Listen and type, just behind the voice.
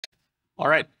All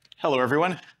right. Hello,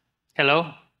 everyone.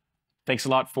 Hello. Thanks a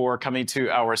lot for coming to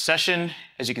our session.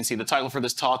 As you can see, the title for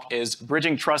this talk is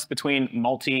Bridging Trust Between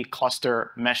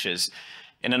Multi-Cluster Meshes.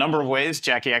 In a number of ways,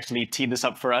 Jackie actually teed this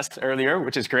up for us earlier,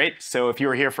 which is great. So if you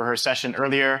were here for her session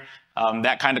earlier,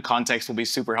 that kind of context will be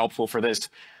super helpful for this.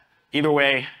 Either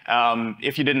way,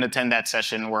 if you didn't attend that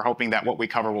session, we're hoping that what we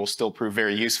cover will still prove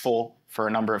very useful for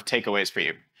a number of takeaways for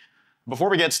you. Before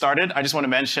we get started, I just want to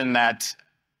mention that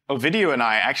Ovidiu and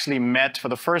I actually met for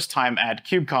the first time at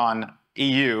KubeCon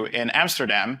EU in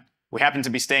Amsterdam. We happened to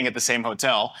be staying at the same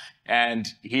hotel, and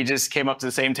he just came up to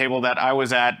the same table that I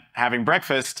was at having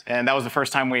breakfast, and that was the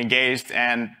first time we engaged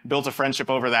and built a friendship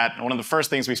over that. And one of the first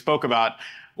things we spoke about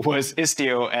was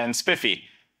Istio and SPIFFE.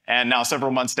 And now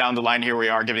several months down the line, here we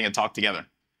are giving a talk together.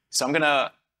 So I'm going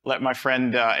to let my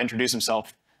friend introduce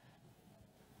himself.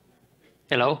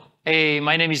 Hello. Hey,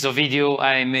 my name is Ovidiu.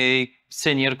 I'm a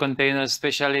senior container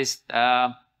specialist,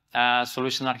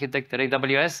 solution architect at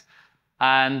AWS.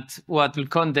 And what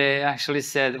Lukonde actually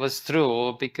said was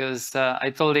true, because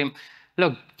I told him,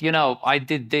 look, I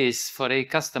did this for a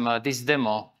customer, this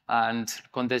demo. And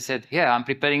Lukonde said, yeah, I'm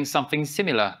preparing something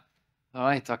similar. All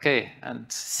right, okay.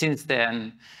 And since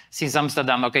then, since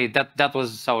Amsterdam, okay, that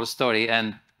was our story.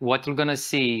 And what we're going to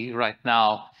see right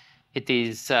now, it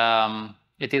is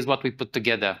what we put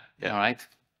together. Yeah. All right.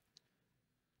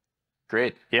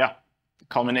 Great. Yeah.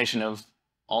 Culmination of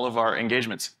all of our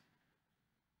engagements.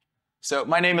 So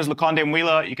my name is Lukonde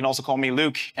Mwila. You can also call me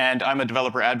Luke, and I'm a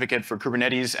developer advocate for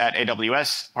Kubernetes at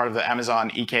AWS, part of the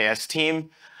Amazon EKS team.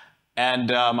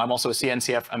 And I'm also a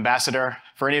CNCF ambassador.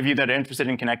 For any of you that are interested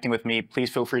in connecting with me,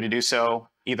 please feel free to do so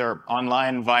either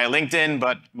online via LinkedIn,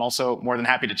 but I'm also more than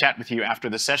happy to chat with you after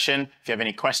the session. If you have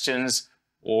any questions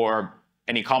or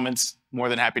any comments, more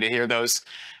than happy to hear those.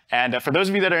 And for those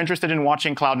of you that are interested in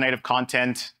watching cloud-native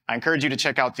content, I encourage you to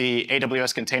check out the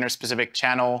AWS container-specific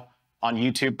channel on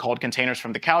YouTube called Containers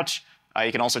from the Couch.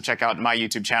 You can also check out my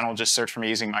YouTube channel. Just search for me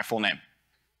using my full name.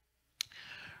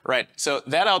 Right, so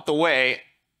that out the way,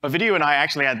 Ovidiu and I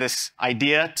actually had this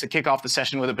idea to kick off the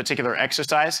session with a particular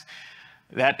exercise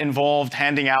that involved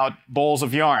handing out bowls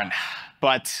of yarn.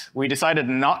 But we decided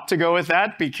not to go with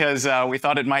that because we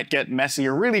thought it might get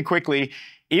messier really quickly,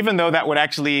 even though that would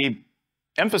actually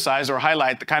emphasize or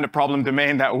highlight the kind of problem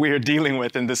domain that we're dealing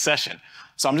with in this session.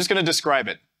 So I'm just going to describe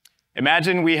it.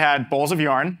 Imagine we had bowls of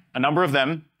yarn, a number of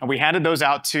them, and we handed those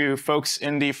out to folks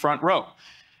in the front row.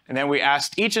 And then we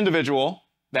asked each individual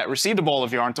that received a bowl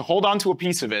of yarn to hold on to a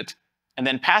piece of it and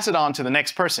then pass it on to the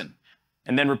next person.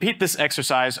 And then repeat this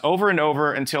exercise over and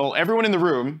over until everyone in the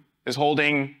room is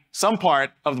holding some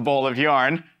part of the bowl of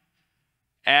yarn,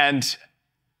 and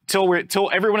till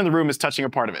everyone in the room is touching a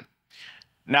part of it.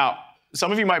 Now,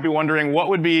 some of you might be wondering, what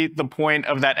would be the point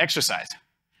of that exercise?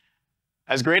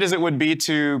 As great as it would be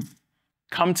to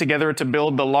come together to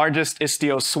build the largest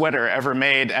Istio sweater ever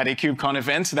made at a KubeCon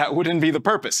event, that wouldn't be the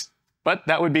purpose, but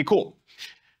that would be cool.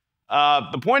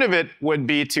 The point of it would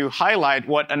be to highlight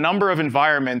what a number of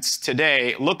environments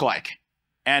today look like.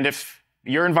 And if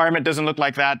your environment doesn't look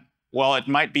like that, well, it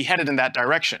might be headed in that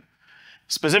direction.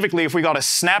 Specifically, if we got a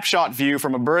snapshot view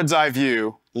from a bird's eye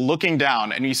view looking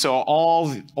down and you saw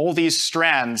all these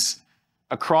strands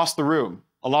across the room,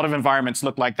 a lot of environments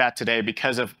look like that today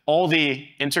because of all the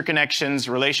interconnections,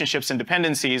 relationships, and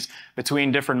dependencies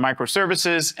between different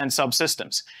microservices and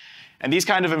subsystems. And these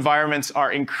kind of environments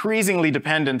are increasingly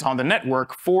dependent on the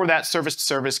network for that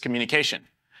service-to-service communication.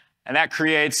 And that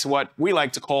creates what we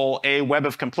like to call a web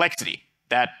of complexity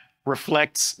that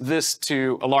reflects this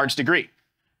to a large degree.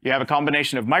 You have a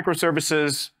combination of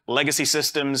microservices, legacy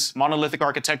systems, monolithic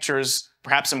architectures,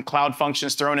 perhaps some cloud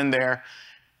functions thrown in there.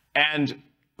 And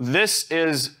this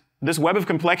web of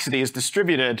complexity is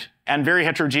distributed and very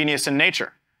heterogeneous in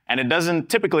nature. And it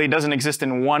typically doesn't exist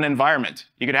in one environment.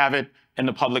 You could have it in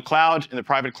the public cloud, in the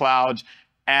private cloud,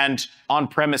 and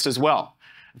on-premise as well.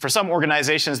 For some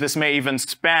organizations, this may even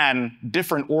span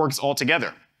different orgs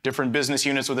altogether, different business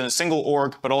units within a single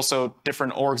org, but also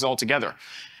different orgs altogether.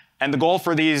 And the goal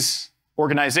for these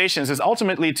organizations is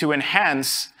ultimately to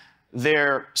enhance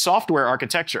their software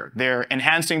architecture. They're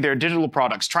enhancing their digital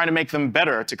products, trying to make them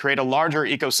better to create a larger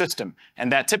ecosystem.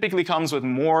 And that typically comes with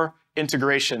more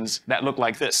integrations that look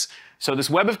like this. So this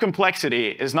web of complexity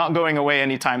is not going away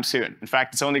anytime soon. In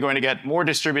fact, it's only going to get more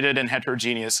distributed and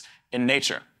heterogeneous in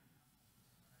nature.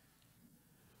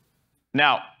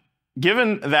 Now,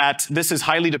 given that this is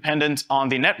highly dependent on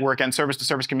the network and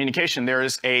service-to-service communication, there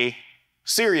is a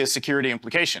serious security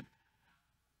implication.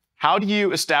 How do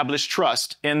you establish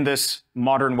trust in this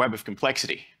modern web of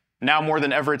complexity? Now more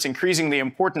than ever, it's increasingly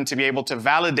important to be able to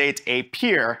validate a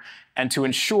peer and to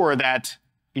ensure that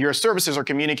your services are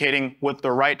communicating with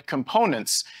the right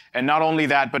components. And not only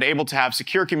that, but able to have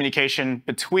secure communication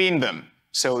between them.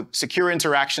 So secure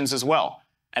interactions as well.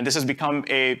 And this has become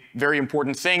a very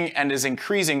important thing and is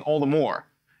increasing all the more,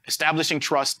 establishing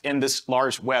trust in this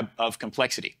large web of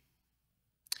complexity.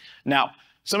 Now,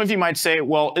 some of you might say,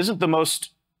 well, isn't the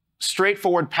most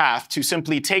straightforward path to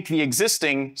simply take the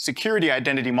existing security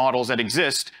identity models that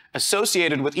exist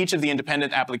associated with each of the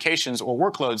independent applications or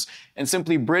workloads and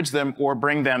simply bridge them or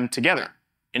bring them together,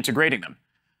 integrating them?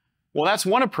 Well, that's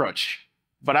one approach,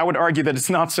 but I would argue that it's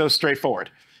not so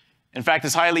straightforward. In fact,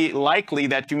 it's highly likely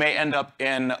that you may end up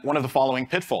in one of the following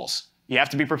pitfalls. You have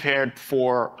to be prepared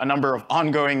for a number of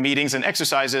ongoing meetings and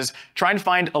exercises, trying to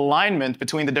find alignment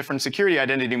between the different security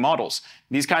identity models.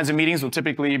 These kinds of meetings will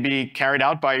typically be carried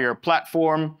out by your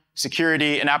platform,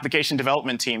 security, and application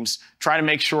development teams, trying to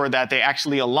make sure that they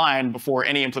actually align before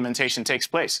any implementation takes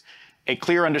place. A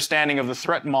clear understanding of the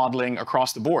threat modeling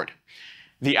across the board.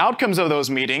 The outcomes of those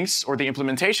meetings, or the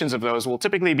implementations of those, will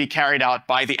typically be carried out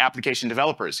by the application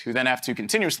developers, who then have to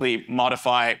continuously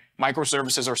modify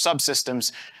microservices or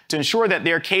subsystems to ensure that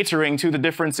they're catering to the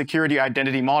different security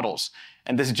identity models.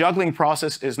 And this juggling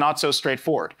process is not so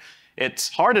straightforward. It's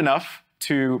hard enough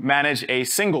to manage a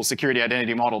single security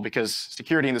identity model because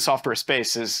security in the software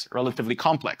space is relatively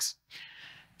complex.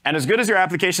 And as good as your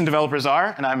application developers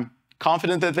are, and I'm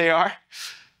confident that they are,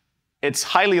 it's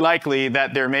highly likely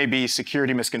that there may be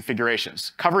security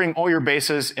misconfigurations. Covering all your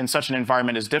bases in such an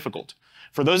environment is difficult.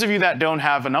 For those of you that don't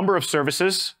have a number of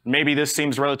services, maybe this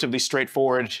seems relatively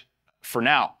straightforward for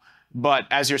now. But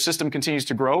as your system continues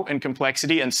to grow in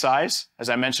complexity and size, as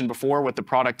I mentioned before with the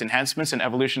product enhancements and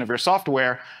evolution of your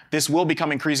software, this will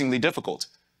become increasingly difficult.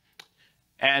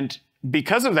 And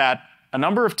because of that, a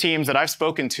number of teams that I've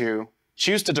spoken to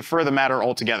choose to defer the matter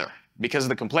altogether, because of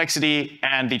the complexity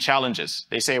and the challenges.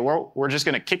 They say, well, we're just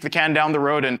going to kick the can down the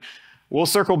road and we'll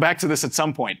circle back to this at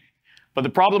some point. But the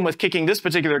problem with kicking this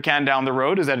particular can down the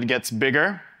road is that it gets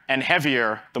bigger and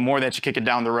heavier the more that you kick it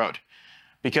down the road.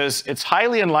 Because it's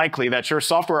highly unlikely that your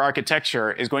software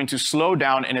architecture is going to slow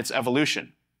down in its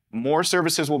evolution. More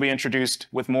services will be introduced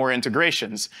with more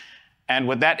integrations. And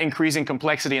with that increasing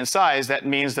complexity and size, that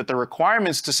means that the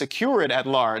requirements to secure it at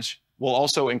large will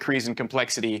also increase in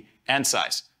complexity and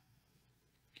size.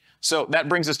 So that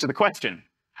brings us to the question,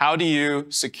 how do you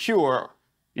secure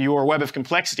your web of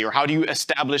complexity, or how do you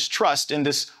establish trust in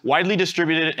this widely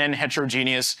distributed and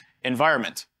heterogeneous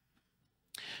environment?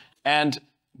 And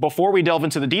before we delve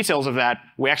into the details of that,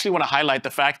 we actually want to highlight the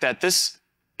fact that this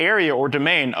area or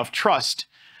domain of trust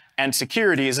and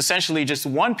security is essentially just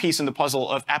one piece in the puzzle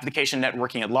of application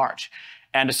networking at large.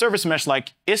 And a service mesh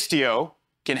like Istio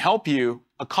can help you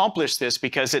accomplish this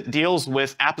because it deals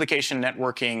with application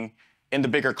networking in the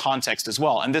bigger context as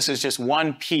well. And this is just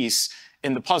one piece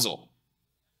in the puzzle.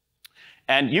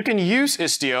 And you can use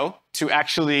Istio to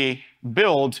actually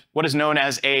build what is known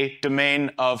as a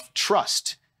domain of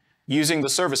trust using the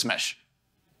service mesh.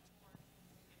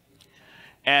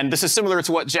 And this is similar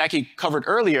to what Jackie covered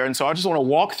earlier. And so I just want to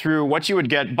walk through what you would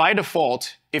get by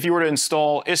default if you were to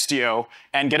install Istio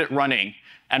and get it running.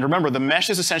 And remember, the mesh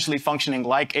is essentially functioning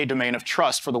like a domain of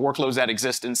trust for the workloads that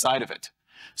exist inside of it.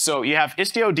 So you have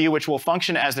Istio-D, which will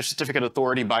function as the certificate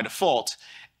authority by default.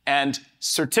 And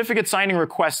certificate signing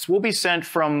requests will be sent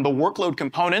from the workload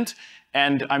component.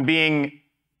 And I'm being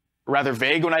rather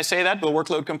vague when I say that, the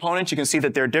workload component. You can see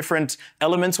that there are different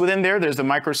elements within there. There's the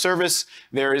microservice,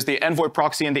 there is the Envoy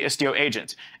proxy, and the Istio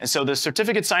agent. And so the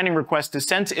certificate signing request is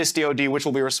sent to Istio-D, which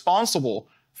will be responsible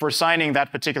for signing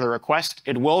that particular request.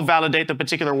 It will validate the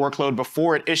particular workload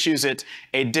before it issues it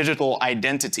a digital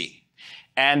identity.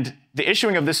 And the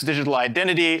issuing of this digital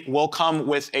identity will come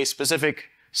with a specific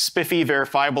SPIFFE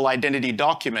verifiable identity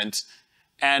document,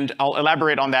 and I'll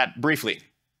elaborate on that briefly.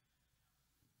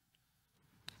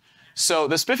 So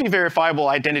the SPIFFE verifiable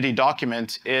identity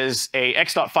document is a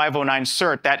X.509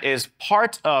 cert that is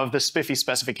part of the SPIFFE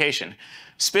specification.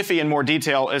 SPIFFE, in more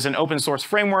detail, is an open source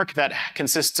framework that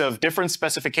consists of different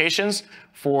specifications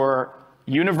for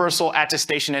universal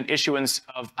attestation and issuance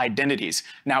of identities.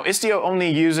 Now, Istio only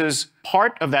uses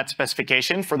part of that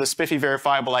specification for the SPIFFE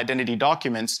verifiable identity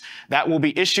documents that will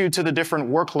be issued to the different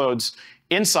workloads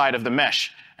inside of the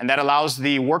mesh. And that allows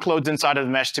the workloads inside of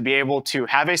the mesh to be able to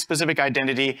have a specific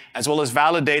identity as well as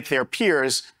validate their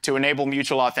peers to enable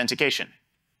mutual authentication.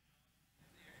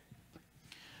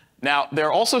 Now, there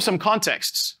are also some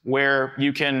contexts where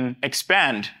you can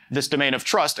expand this domain of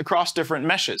trust across different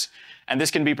meshes. And this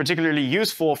can be particularly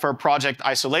useful for project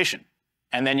isolation.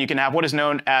 And then you can have what is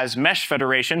known as mesh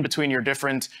federation between your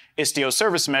different Istio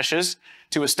service meshes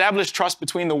to establish trust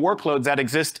between the workloads that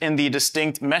exist in the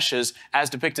distinct meshes as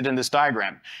depicted in this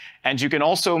diagram. And you can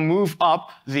also move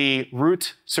up the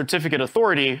root certificate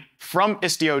authority from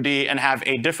Istio-D and have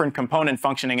a different component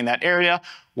functioning in that area,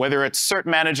 whether it's Cert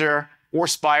Manager or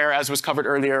SPIRE, as was covered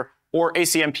earlier, or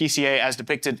ACM PCA as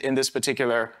depicted in this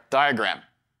particular diagram.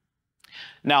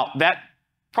 Now, that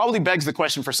probably begs the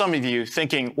question for some of you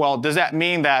thinking, well, does that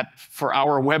mean that for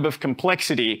our web of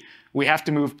complexity, we have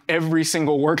to move every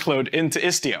single workload into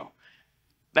Istio?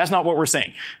 That's not what we're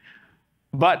saying.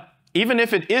 But even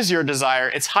if it is your desire,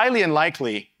 it's highly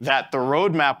unlikely that the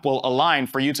roadmap will align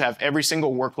for you to have every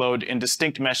single workload in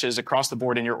distinct meshes across the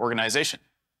board in your organization.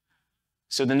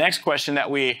 So the next question that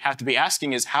we have to be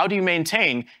asking is, how do you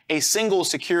maintain a single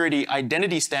security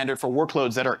identity standard for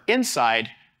workloads that are inside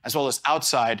as well as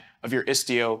outside of your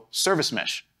Istio service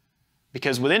mesh?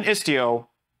 Because within Istio,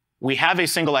 we have a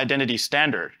single identity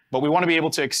standard, but we want to be able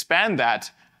to expand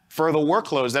that for the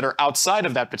workloads that are outside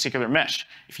of that particular mesh.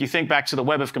 If you think back to the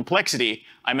web of complexity,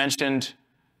 I mentioned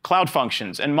cloud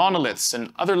functions and monoliths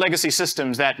and other legacy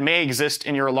systems that may exist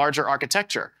in your larger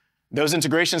architecture. Those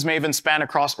integrations may even span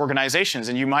across organizations,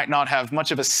 and you might not have much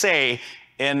of a say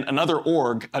in another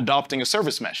org adopting a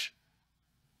service mesh.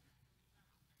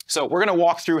 So we're going to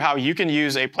walk through how you can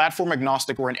use a platform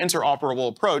agnostic or an interoperable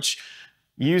approach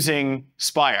using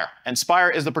SPIRE. And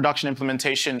SPIRE is the production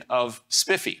implementation of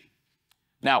SPIFFE.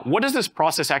 Now, what does this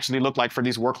process actually look like for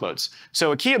these workloads?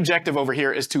 So a key objective over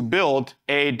here is to build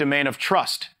a domain of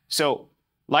trust. So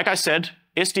like I said,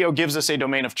 Istio gives us a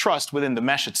domain of trust within the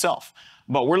mesh itself.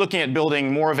 But we're looking at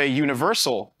building more of a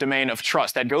universal domain of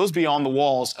trust that goes beyond the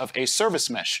walls of a service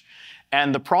mesh.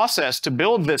 And the process to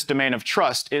build this domain of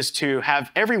trust is to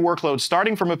have every workload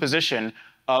starting from a position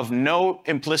of no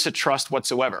implicit trust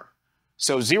whatsoever.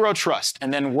 So zero trust,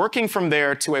 and then working from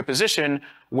there to a position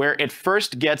where it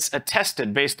first gets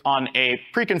attested based on a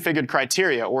pre-configured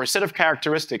criteria or a set of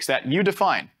characteristics that you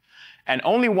define. And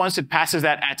only once it passes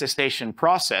that attestation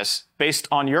process based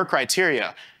on your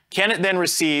criteria can it then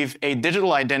receive a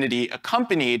digital identity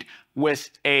accompanied with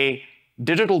a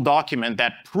digital document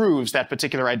that proves that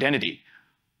particular identity.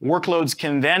 Workloads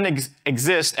can then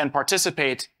exist and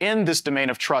participate in this domain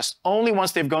of trust only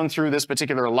once they've gone through this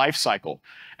particular life cycle.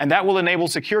 And that will enable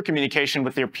secure communication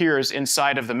with their peers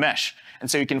inside of the mesh. And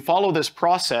so you can follow this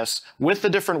process with the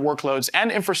different workloads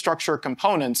and infrastructure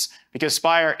components because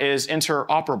SPIRE is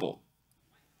interoperable.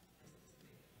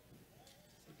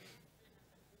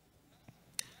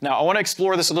 Now, I want to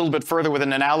explore this a little bit further with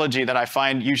an analogy that I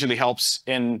find usually helps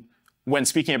when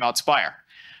speaking about SPIRE.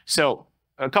 So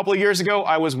a couple of years ago,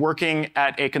 I was working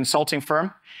at a consulting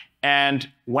firm. And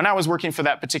when I was working for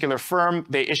that particular firm,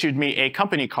 they issued me a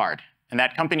company card. And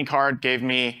that company card gave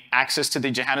me access to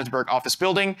the Johannesburg office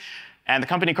building. And the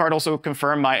company card also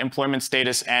confirmed my employment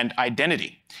status and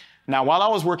identity. Now, while I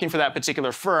was working for that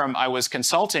particular firm, I was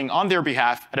consulting on their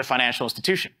behalf at a financial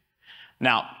institution.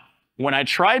 Now, when I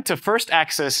tried to first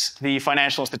access the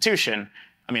financial institution,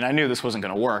 I mean, I knew this wasn't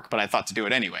going to work, but I thought to do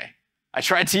it anyway. I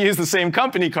tried to use the same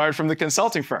company card from the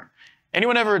consulting firm.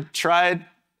 Anyone ever tried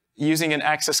using an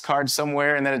access card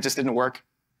somewhere and then it just didn't work?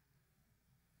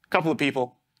 A couple of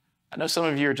people. I know some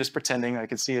of you are just pretending. I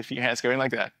can see a few hands going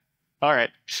like that. All right.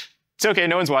 It's okay.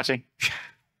 No one's watching.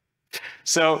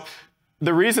 So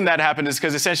the reason that happened is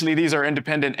because essentially these are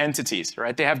independent entities,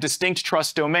 right? They have distinct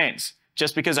trust domains.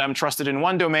 Just because I'm trusted in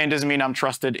one domain doesn't mean I'm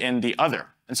trusted in the other.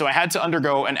 And so I had to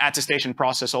undergo an attestation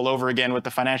process all over again with the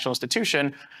financial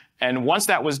institution. And once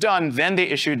that was done, then they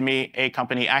issued me a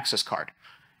company access card.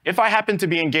 If I happened to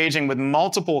be engaging with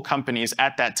multiple companies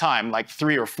at that time, like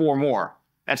 3 or 4 more,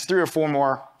 that's 3 or 4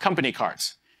 more company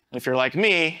cards. And if you're like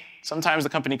me, sometimes the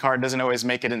company card doesn't always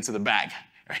make it into the bag.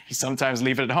 Right? You sometimes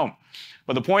leave it at home.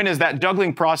 But the point is that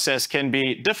juggling process can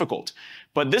be difficult.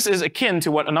 But this is akin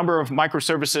to what a number of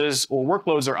microservices or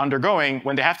workloads are undergoing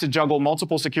when they have to juggle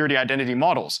multiple security identity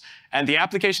models. And the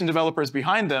application developers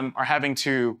behind them are having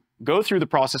to go through the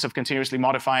process of continuously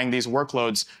modifying these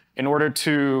workloads in order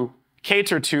to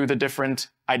cater to the different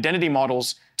identity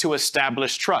models to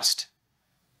establish trust.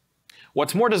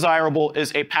 What's more desirable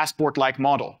is a passport-like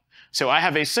model. So I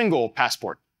have a single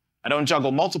passport. I don't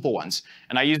juggle multiple ones.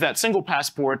 And I use that single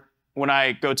passport when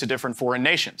I go to different foreign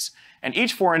nations. And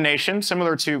each foreign nation,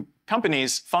 similar to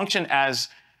companies, function as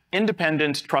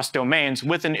independent trust domains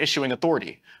with an issuing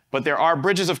authority. But there are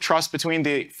bridges of trust between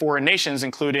the foreign nations,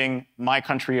 including my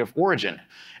country of origin.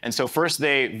 And so first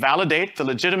they validate the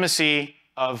legitimacy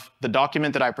of the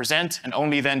document that I present, and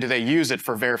only then do they use it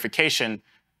for verification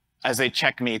as they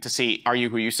check me to see, are you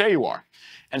who you say you are?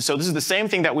 And so this is the same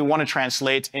thing that we want to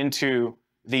translate into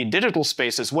the digital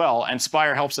space as well, and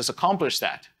SPIRE helps us accomplish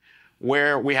that,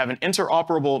 where we have an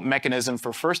interoperable mechanism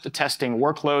for first attesting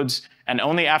workloads, and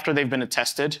only after they've been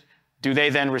attested do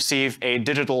they then receive a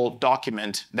digital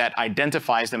document that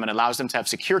identifies them and allows them to have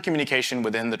secure communication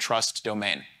within the trust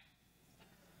domain.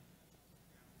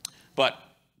 But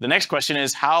the next question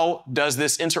is, how does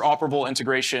this interoperable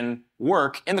integration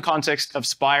work in the context of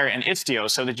SPIRE and Istio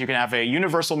so that you can have a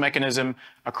universal mechanism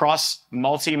across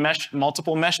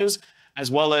multiple meshes,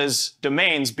 as well as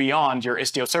domains beyond your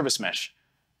Istio service mesh?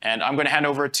 And I'm going to hand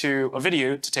over to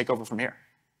Ovidiu to take over from here.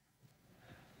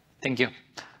 Thank you.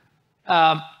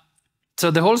 So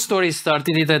the whole story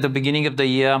started at the beginning of the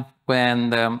year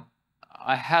when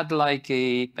I had like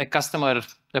a customer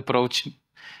approach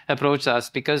us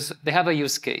because they have a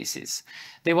use cases.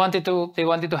 They wanted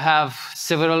to have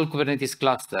several Kubernetes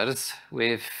clusters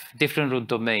with different root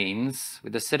domains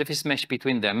with a service mesh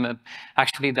between them.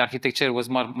 Actually, the architecture was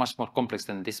much more complex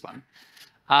than this one.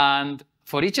 And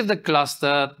for each of the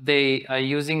cluster, they are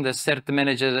using the cert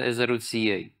manager as a root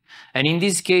CA. And in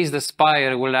this case, the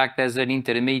SPIRE will act as an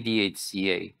intermediate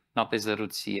CA, not as a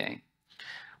root CA.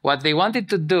 What they wanted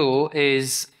to do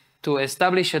is to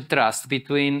establish a trust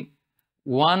between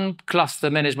one cluster,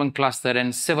 management cluster,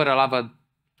 and several other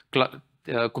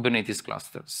Kubernetes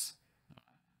clusters.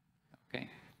 Okay,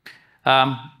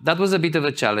 that was a bit of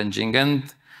a challenging,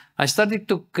 and I started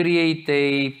to create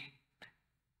a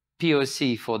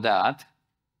POC for that.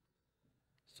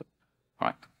 So, all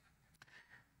right,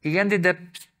 it ended up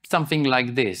something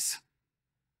like this.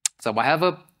 So I have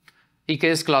a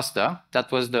EKS cluster. That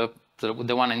was the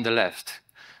one in the left.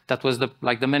 That was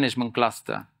like the management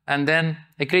cluster. And then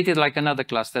I created like another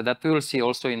cluster that we will see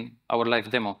also in our live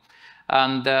demo.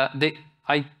 And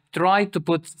I tried to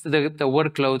put the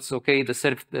workloads, okay, the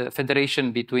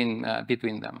federation between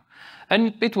them.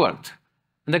 And it worked.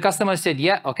 And the customer said,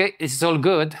 yeah, okay, it's all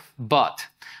good, but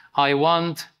I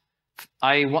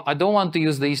don't want to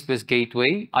use the east-west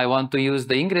gateway. I want to use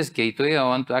the ingress gateway. I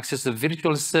want to access a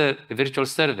virtual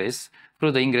service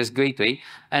through the ingress gateway.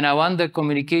 And I want the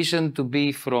communication to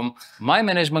be from my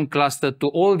management cluster to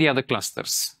all the other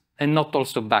clusters and not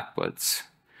also backwards.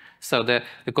 So the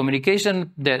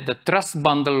communication, the trust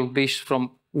bundle will be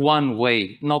from one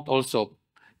way, not also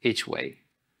each way.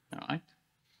 All right.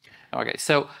 Okay.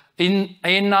 So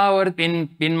in our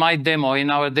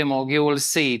demo, you will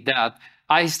see that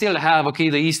I still have, okay,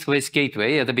 the east-west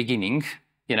gateway at the beginning,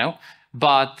 you know,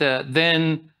 but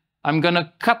then I'm going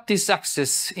to cut this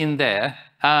access in there,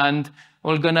 and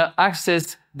we're going to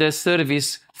access the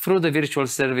service through the virtual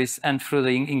service and through the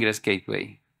ingress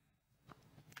gateway.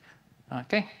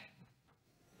 Okay.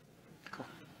 Cool.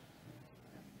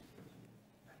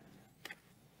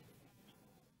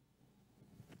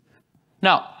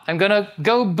 Now, I'm going to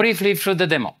go briefly through the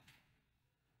demo.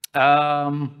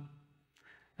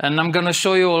 And I'm going to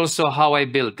show you also how I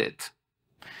built it.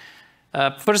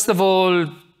 First of all,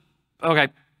 okay,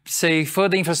 say for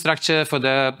the infrastructure, for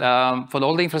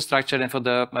all the infrastructure and for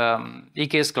the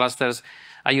EKS clusters,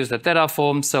 I use the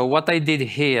Terraform. So what I did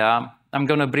here, I'm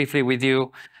going to briefly with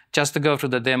you, just to go through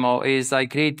the demo, is I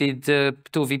created 2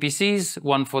 VPCs,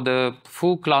 one for the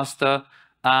full cluster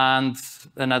and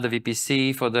another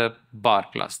VPC for the bar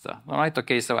cluster. All right,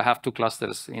 okay, so I have 2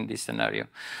 clusters in this scenario.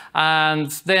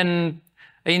 And then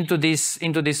into these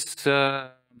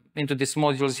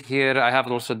modules here, I have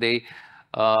also the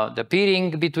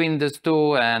peering between the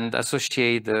two and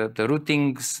associate the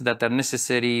routings that are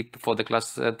necessary for the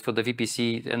cluster, for the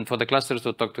VPC and for the clusters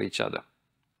to talk to each other.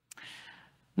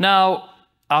 Now,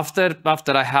 after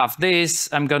I have this,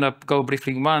 I'm gonna go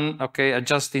briefly one. Okay, I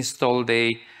just installed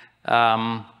an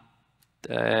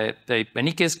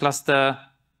EKS cluster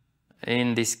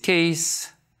in this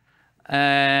case,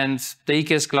 and the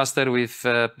EKS cluster with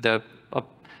the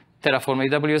Terraform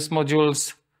AWS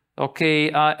modules. Okay,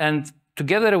 and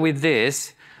together with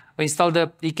this, we installed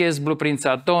the EKS Blueprints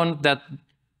add-on that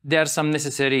there are some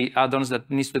necessary add-ons that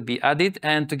needs to be added,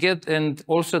 and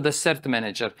also the cert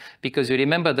manager, because you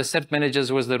remember the cert manager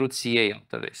was the root CA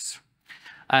after this.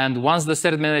 And once the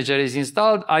cert manager is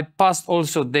installed, I passed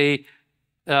also the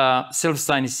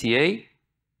self-signed CA,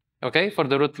 okay, for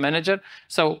the root manager.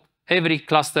 So every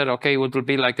cluster, okay, will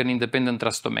be like an independent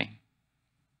trust domain.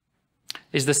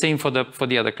 It's the same for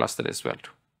the other cluster as well.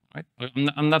 Right?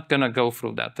 I'm not going to go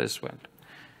through that as well.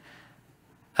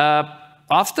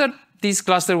 After this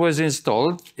cluster was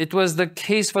installed, it was the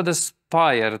case for the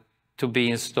SPIRE to be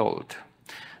installed.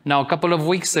 Now, a couple of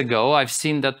weeks ago, I've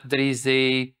seen that there is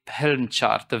a Helm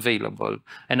chart available,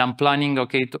 and I'm planning,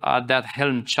 okay, to add that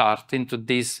Helm chart into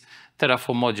these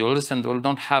Terraform modules, and we'll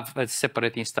not have a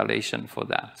separate installation for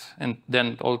that, and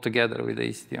then all together with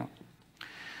Istio.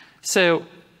 So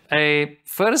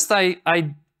first,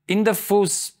 in the full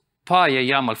SPIRE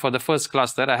YAML for the first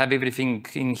cluster, I have everything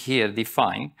in here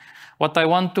defined. What I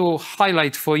want to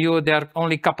highlight for you, there are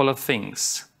only a couple of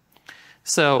things.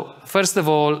 So first of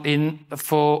all, in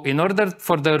order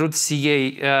for the root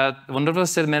CA,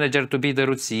 Universal Manager to be the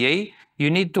root CA, you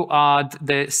need to add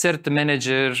the cert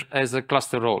manager as a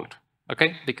cluster role,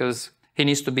 okay? Because he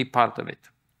needs to be part of it.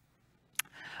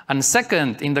 And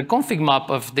second, in the config map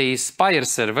of the SPIRE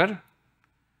server,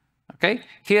 okay,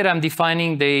 here I'm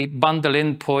defining the bundle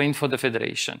endpoint for the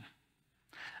federation.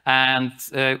 And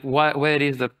where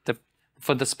is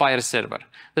for the SPIRE server?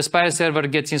 The SPIRE server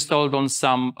gets installed on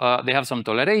some, they have some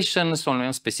tolerations only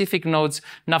on specific nodes.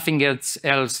 Nothing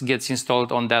else gets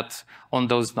installed on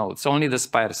those nodes, only the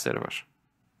SPIRE server.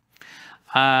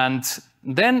 And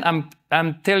then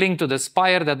I'm telling to the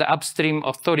SPIRE that the upstream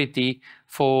authority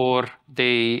for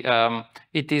the,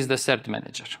 it is the cert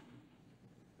manager.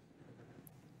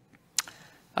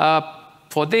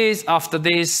 For this, after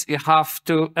this, you have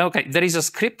to, okay, there is a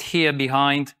script here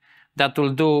behind that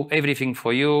will do everything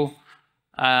for you.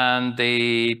 And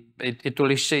it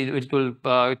will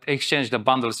exchange the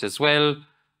bundles as well.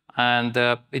 And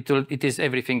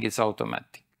everything is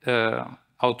automatic,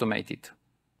 automated.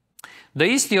 The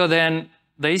Istio then,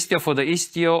 for the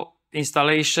Istio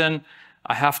installation,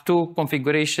 I have two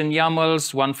configuration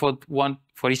YAMLs, one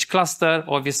for each cluster,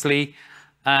 obviously.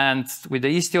 And with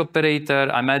the Istio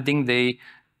operator, I'm adding the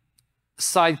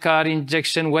sidecar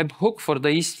injection webhook for the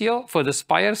Istio, for the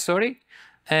SPIRE, sorry.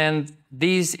 And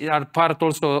these are part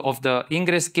also of the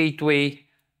ingress gateway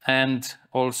and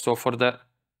also for the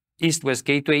east-west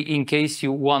gateway in case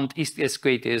you want east-west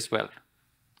gateway as well.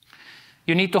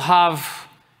 You need to have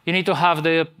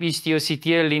the Istio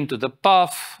CTL into the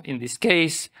path in this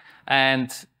case,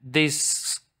 and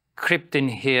this script in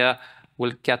here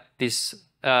will get this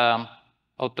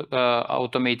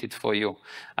automated for you.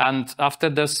 And after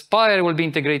the SPIRE will be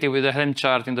integrated with the Helm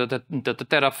chart into the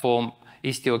Terraform,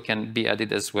 Istio can be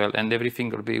added as well, and everything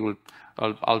will be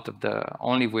out of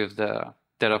only with the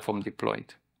Terraform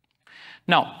deployed.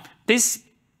 Now, this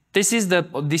is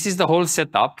the whole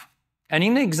setup, and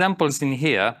in the examples in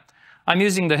here, I'm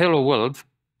using the Hello World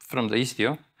from the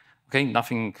Istio. Okay,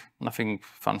 nothing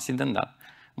fancy than that,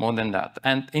 more than that.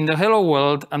 And in the Hello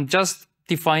World, I'm just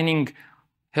defining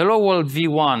Hello World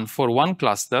v1 for one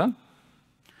cluster,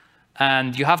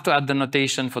 and you have to add the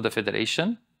notation for the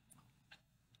federation.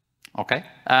 Okay,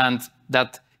 and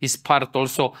that is part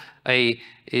also a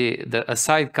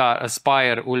sidecar, a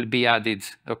SPIRE will be added,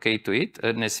 okay, to it,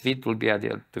 an SVIT will be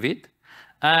added to it,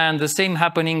 and the same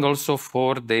happening also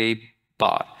for the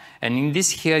bar. And in this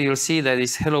here, you'll see that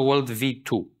is Hello World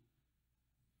v2.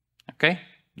 Okay,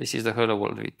 this is the Hello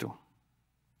World v2.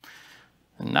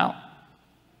 And now,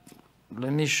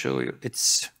 let me show you.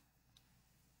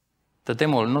 The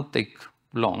demo will not take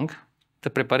long. The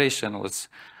preparation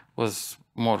was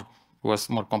more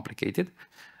complicated.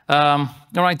 All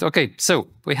right. Okay. So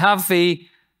we have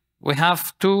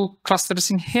two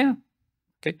clusters in here.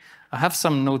 Okay. I have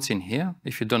some notes in here,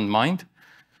 if you don't mind.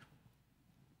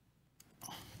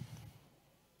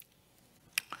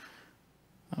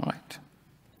 All right.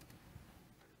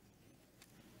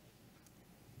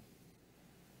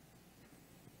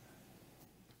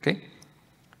 Okay.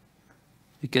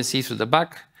 You can see through the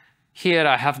back. Here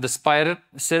I have the SPIRE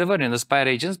server and the SPIRE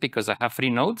agents because I have 3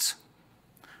 nodes.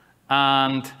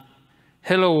 And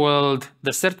Hello World,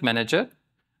 the cert manager,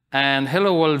 and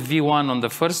Hello World v1 on the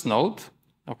first node,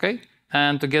 okay,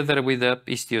 and together with the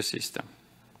Istio system.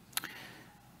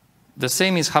 The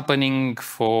same is happening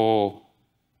for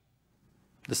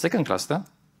the second cluster.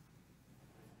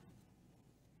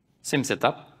 Same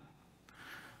setup.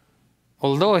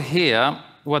 Although here,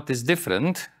 what is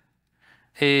different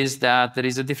is that there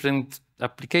is a different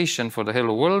application for the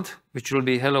Hello World, which will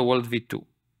be Hello World v2.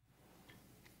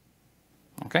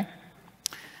 Okay.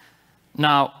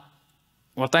 Now,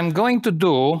 what I'm going to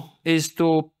do is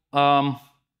to, okay,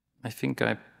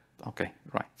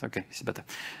 right, okay, it's better.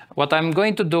 What I'm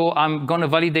going to do, I'm going to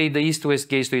validate the east-west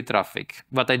gateway traffic.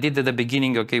 What I did at the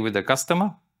beginning, okay, with the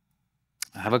customer.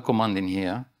 I have a command in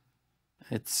here.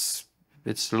 It's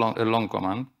a long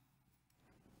command.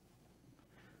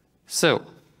 So,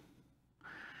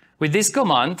 with this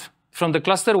command, from the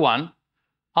cluster 1,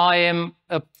 I'm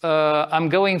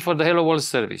going for the Hello World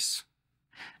service.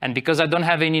 And because I don't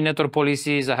have any network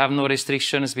policies, I have no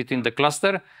restrictions between the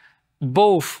cluster,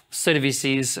 both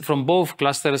services from both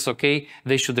clusters, okay,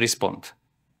 they should respond.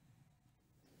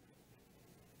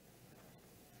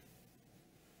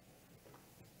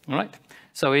 All right,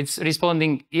 so it's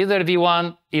responding either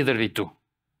v1, either v2.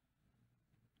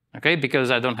 okay,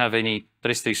 because I don't have any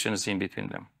restrictions in between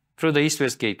them, through the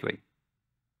East-West gateway.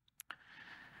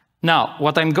 Now,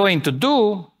 what I'm going to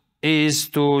do is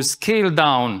to scale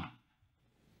down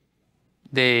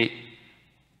the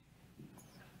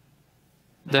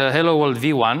hello world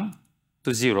v1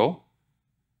 to 0,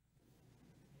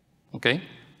 okay?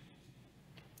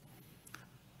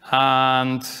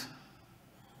 And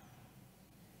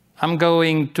I'm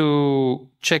going to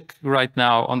check right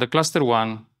now on the cluster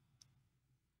 1.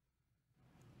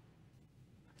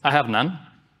 I have none.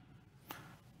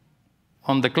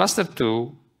 On the cluster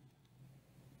 2,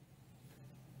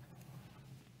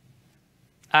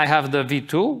 I have the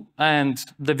v2 and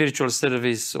the virtual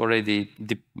service already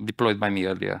deployed by me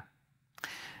earlier.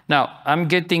 Now I'm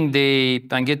getting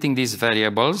these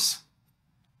variables,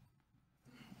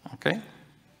 okay,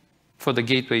 for the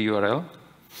gateway URL.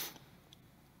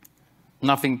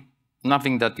 Nothing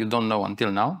that you don't know until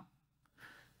now.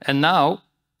 And now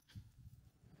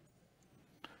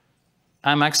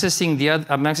I'm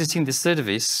accessing the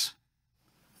service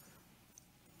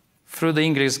through the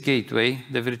ingress gateway,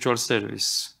 the virtual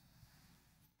service.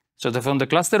 So from the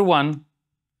cluster 1,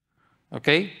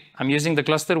 okay, I'm using the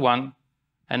cluster 1,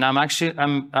 and I'm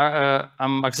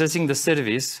accessing the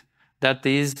service that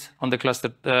is on the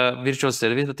cluster virtual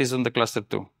service that is on the cluster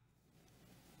 2.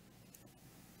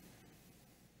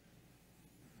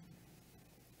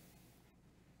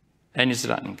 And it's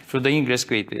running through the ingress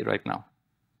gateway right now.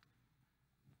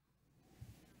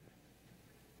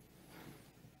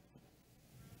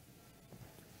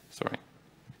 Sorry.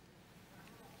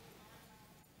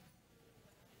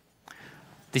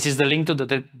 This is the link to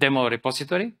the demo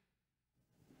repository.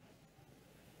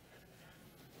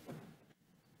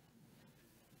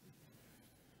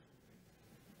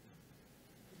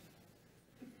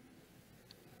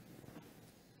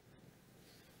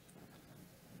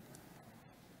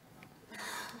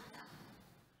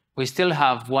 We still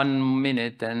have 1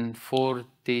 minute and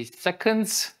 40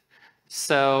 seconds.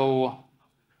 So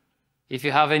if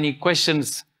you have any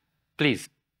questions, please.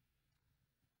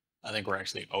 I think we're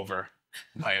actually over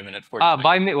by a minute.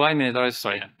 By 1 minute, oh,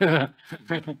 sorry. Yeah.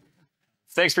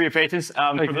 Thanks for your patience.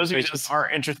 For those of you that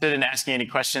are interested in asking any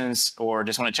questions or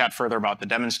just want to chat further about the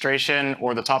demonstration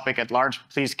or the topic at large,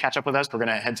 please catch up with us. We're going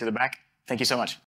to head to the back. Thank you so much.